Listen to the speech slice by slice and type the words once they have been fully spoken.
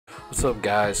What's up,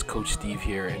 guys? Coach Steve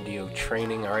here, NDO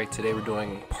Training. All right, today we're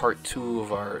doing part 2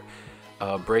 of our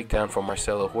breakdown from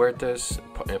Marcelo Huertas,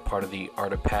 part of the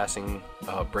Art of Passing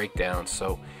breakdown.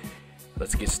 So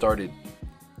let's get started.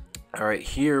 All right,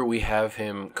 here we have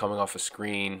him coming off a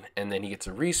screen, and then he gets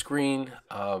a rescreen.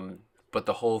 But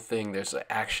the whole thing, there's an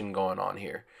action going on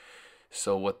here.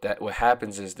 So what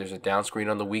happens is there's a down screen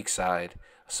on the weak side,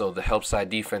 so the help side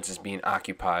defense is being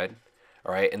occupied.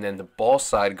 All right, and then the ball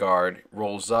side guard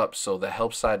rolls up, so the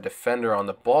help side defender on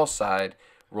the ball side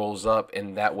rolls up,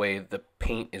 and that way the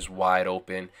paint is wide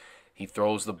open. He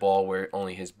throws the ball where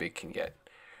only his big can get.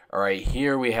 All right,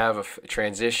 here we have a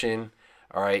transition.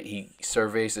 All right, he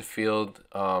surveys the field,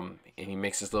 and he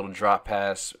makes this little drop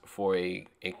pass for a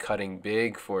cutting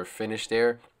big for a finish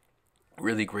there.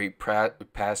 Really great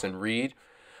pass and read.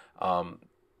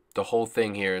 The whole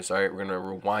thing here is, all right, we're going to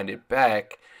rewind it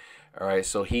back. All right,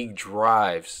 so he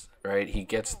drives, right? He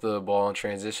gets the ball in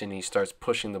transition. He starts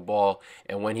pushing the ball.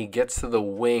 And when he gets to the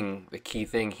wing, the key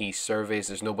thing, he surveys.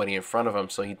 There's nobody in front of him,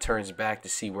 so he turns back to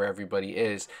see where everybody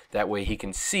is. That way he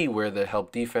can see where the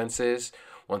help defense is.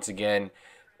 Once again,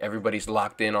 everybody's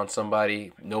locked in on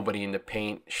somebody. Nobody in the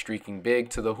paint, streaking big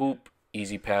to the hoop.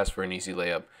 Easy pass for an easy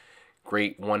layup.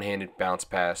 Great one-handed bounce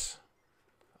pass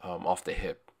off the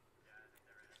hip.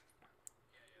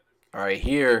 All right,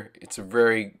 here it's a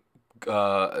very...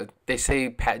 they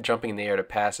say jumping in the air to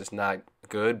pass is not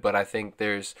good, but I think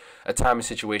there's a time and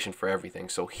situation for everything.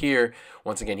 So here,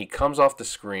 once again, he comes off the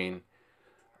screen.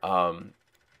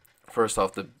 First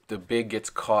off, the big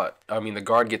gets caught. I mean, the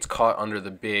guard gets caught under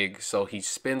the big, so he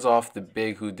spins off the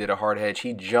big who did a hard hedge.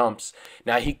 He jumps.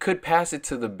 Now, he could pass it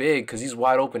to the big because he's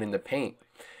wide open in the paint,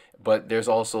 but there's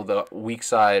also the weak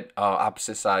side,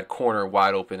 opposite side corner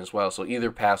wide open as well, so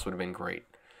either pass would have been great.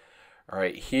 All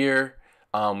right, here...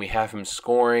 we have him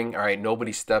scoring. All right,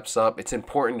 nobody steps up. It's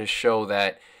important to show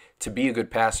that to be a good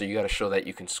passer, you got to show that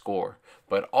you can score.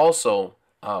 But also,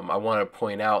 I want to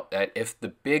point out that if the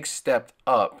big stepped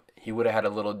up, he would have had a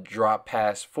little drop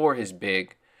pass for his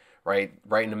big, right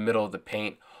in the middle of the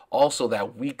paint. Also,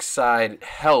 that weak side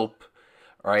help,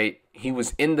 right? He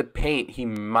was in the paint. He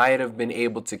might have been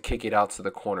able to kick it out to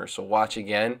the corner. So watch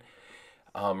again.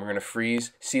 We're going to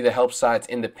freeze. See the help side's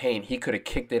in the paint. He could have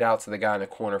kicked it out to the guy in the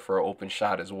corner for an open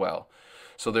shot as well.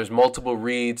 So there's multiple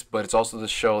reads, but it's also to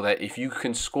show that if you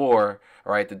can score,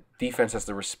 all right, the defense has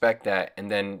to respect that,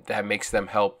 and then that makes them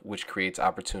help, which creates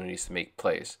opportunities to make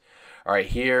plays. All right,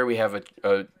 here we have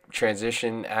a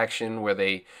transition action where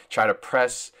they try to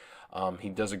press. He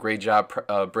does a great job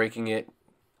breaking it.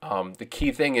 The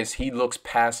key thing is he looks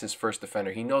past his first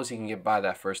defender. He knows he can get by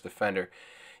that first defender.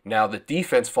 Now, the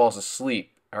defense falls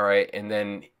asleep, all right, and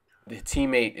then the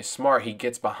teammate is smart. He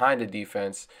gets behind the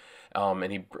defense,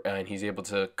 and he's able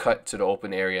to cut to the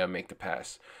open area and make the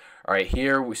pass. All right,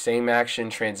 here, same action,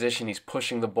 transition. He's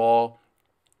pushing the ball.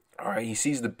 All right, he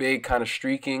sees the big kind of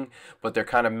streaking, but they're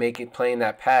kind of playing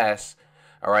that pass.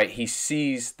 All right, he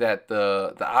sees that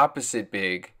the opposite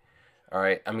big, all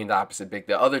right,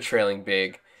 the other trailing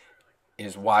big,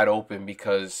 is wide open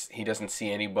because he doesn't see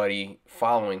anybody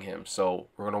following him. So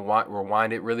we're going to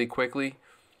rewind it really quickly.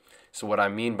 So what I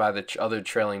mean by the other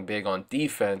trailing big on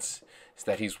defense is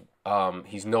that he's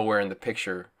nowhere in the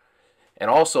picture.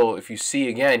 And also, if you see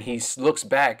again, he looks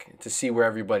back to see where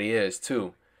everybody is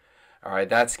too. All right,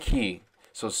 that's key.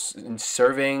 So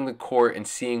surveying the court and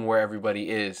seeing where everybody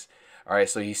is. All right,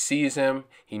 so he sees him.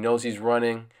 He knows he's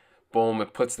running. Boom,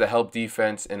 it puts the help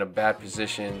defense in a bad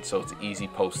position, so it's an easy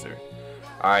poster.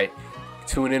 All right,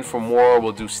 tune in for more.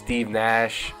 We'll do Steve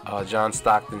Nash, John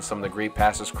Stockton, some of the great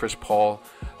passers, Chris Paul.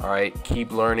 All right,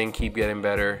 keep learning, keep getting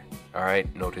better. All right,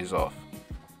 no days off.